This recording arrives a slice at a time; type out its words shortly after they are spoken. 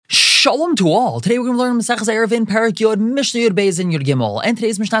Shalom to all. Today we're going to learn Maseches Eruvin, Parak Yod, Mishnah Yod Beis and Yod Gimel. And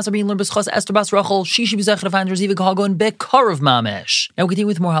today's Mishnahs are being learned B'schos Esther Bas Rachel, Shishi B'zechar of Andrew Ziva Kahagon Bekarav Mamesh. Now we continue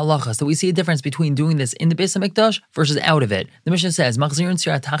with more halachas that we see a difference between doing this in the Beis HaMikdash versus out of it. The Mishnah says, Machzirin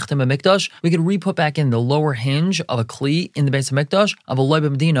Sirat Tachtim HaMikdash, we could re-put back in the lower hinge of a kli in the Beis HaMikdash of a loy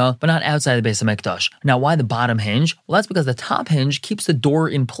b'Medina, but not outside the Beis HaMikdash. Now why the bottom hinge? Well, that's because the top hinge keeps the door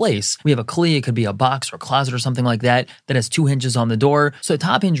in place. We have a kli, it could be a box or a closet or something like that has two hinges on the door. So the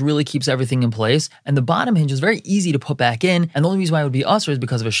top hinge really keeps everything in place, and the bottom hinge is very easy to put back in, and the only reason why it would be usher is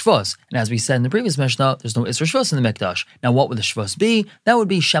because of a shvus. And as we said in the previous Mishnah, there's no isser shvus in the mikdash. Now what would the shvus be? That would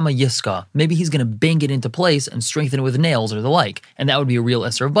be shema yiska. Maybe he's going to bang it into place and strengthen it with nails or the like, and that would be a real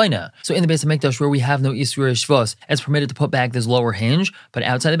isser of baina. So in the Beis HaMikdash where we have no isser shvus, it's permitted to put back this lower hinge, but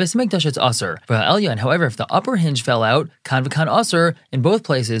outside the Beis HaMikdash it's usher. For Elyon, however, if the upper hinge fell out, kan v'kan usher, in both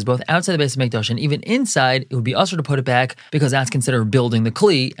places, both outside the Beis HaMikdash and even inside, it would be usher to put it back because that's considered building the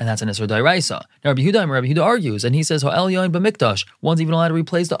kli, and that's an isser d'oraisa. Now Rabbi Yehuda argues, and he says, Ha'el yoin b'mikdash, one's even allowed to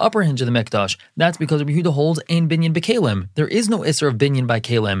replace the upper hinge of the mikdash. That's because Rabbi Yehuda holds ein binyan b'kelim. There is no isser of binyan by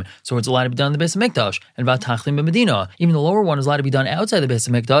kelim, so it's allowed to be done in the Beis HaMikdash. And v'atachlim b'Medina, even the lower one is allowed to be done outside the Beis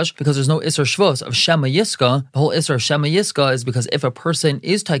HaMikdash because there's no isser shvus of shema yiska. The whole isser of shema yiska is because if a person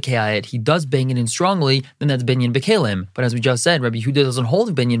is taikeayit, he does bang it in strongly, then that's binyan b'kelim. But as we just said, Rabbi Yehuda doesn't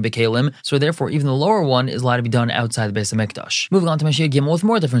hold binyan b'kelim, so therefore even the lower one is allowed to be done outside the Beis HaMikdash. Moving on to Mishnah Gimel with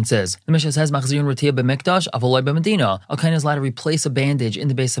more differences. The Mishnah says, Machzirun Ratiya b'mikdash, avoloi b'Medina. A kohen is allowed to replace a bandage in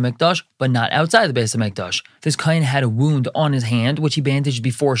the Beis HaMikdash, but not outside the Beis HaMikdash. This kohen had a wound on his hand, which he bandaged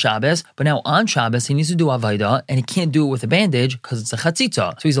before Shabbos, but now on Shabbos he needs to do Avaida, and he can't do it with a bandage because it's a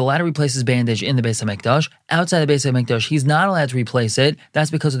chatzitza. So he's allowed to replace his bandage in the Beis HaMikdash. Outside the Beis HaMikdash, he's not allowed to replace it.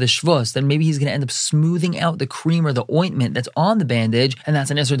 That's because of the shvus. Then maybe he's going to end up smoothing out the cream or the ointment that's on the bandage, and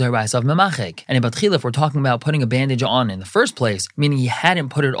that's an isser d'oraisa of memachik. And in Batchila, if we're talking about putting a bandage on in the first place, meaning he hadn't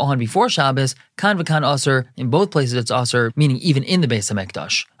put it on before Shabbos, kan v'kan aser, in both places it's aser, meaning even in the Beis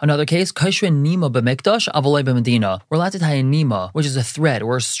HaMikdash. Another case, kaishrin nima b'mikdash, avolei b'Medina. We're allowed to tie a nima, which is a thread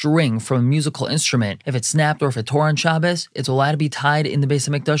or a string from a musical instrument. If it snapped or if it tore on Shabbos, it's allowed to be tied in the Beis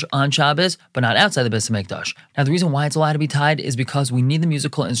HaMikdash on Shabbos, but not outside the Beis HaMikdash. Now the reason why it's allowed to be tied is because we need the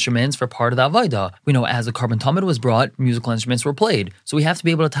musical instruments for part of the Avodah. We know as the Korban Tamid was brought, musical instruments were played, so we have to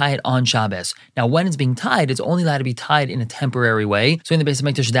be able to tie it on Shabbos. Now when it's being tied, it's only allowed to be tied in a temporary way. So in the Beis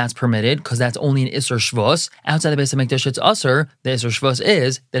HaMikdash that's permitted because that's only an Isser Shvus. Outside the Beis HaMikdash it's Usser. The Isser Shvus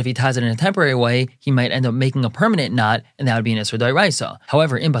is that if he ties it in a temporary way, he might end up making a permanent knot, and that would be an Isser d'oraisa.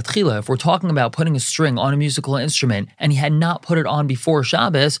 However, in Batchila, if we're talking about putting a string on a musical instrument and he had not put it on before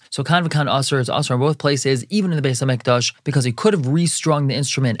Shabbos, so kan v'kan Usser is Usser in both places, even in the Beis HaMikdash, because he could have restrung the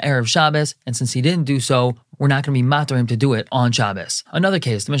instrument Erev Shabbos, and since he didn't do so, we're not going to be matter him to do it on Shabbos. Another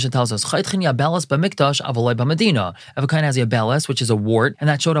case, the Mishnah tells us, Chaytchin yabelas b'mikdash avolei b'Medina. If a kohen has yabelas, which is a wart, and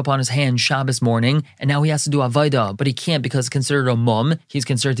that showed up on his hand Shabbos morning, and now he has to do Avaida, but he can't because it's considered a mum. He's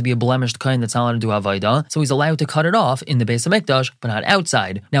considered to be a blemished kohen that's not allowed to do Avaida, so he's allowed to cut it off in the Beis HaMikdash, but not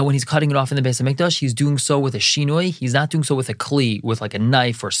outside. Now when he's cutting it off in the Beis HaMikdash, he's doing so with a shinoi. He's not doing so with a kli, with like a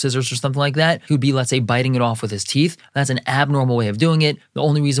knife or scissors or something like that. He would be, let's say, biting it off with his teeth. That's an abnormal way of doing it. The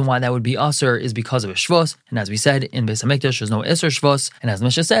only reason why that would be usher is because of a shvus, and as we said, in Beis HaMikdash there's no isser shvus, and as the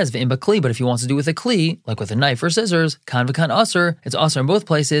Mishnah says, v'im b'kli, but if he wants to do with a kli, like with a knife or scissors, kan v'kan usher, it's usher in both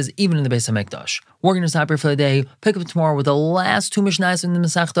places, even in the Beis HaMikdash. We're going to stop here for the day, pick up tomorrow with the last two Mishnahs in the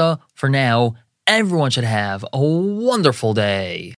Masechta. For now, everyone should have a wonderful day.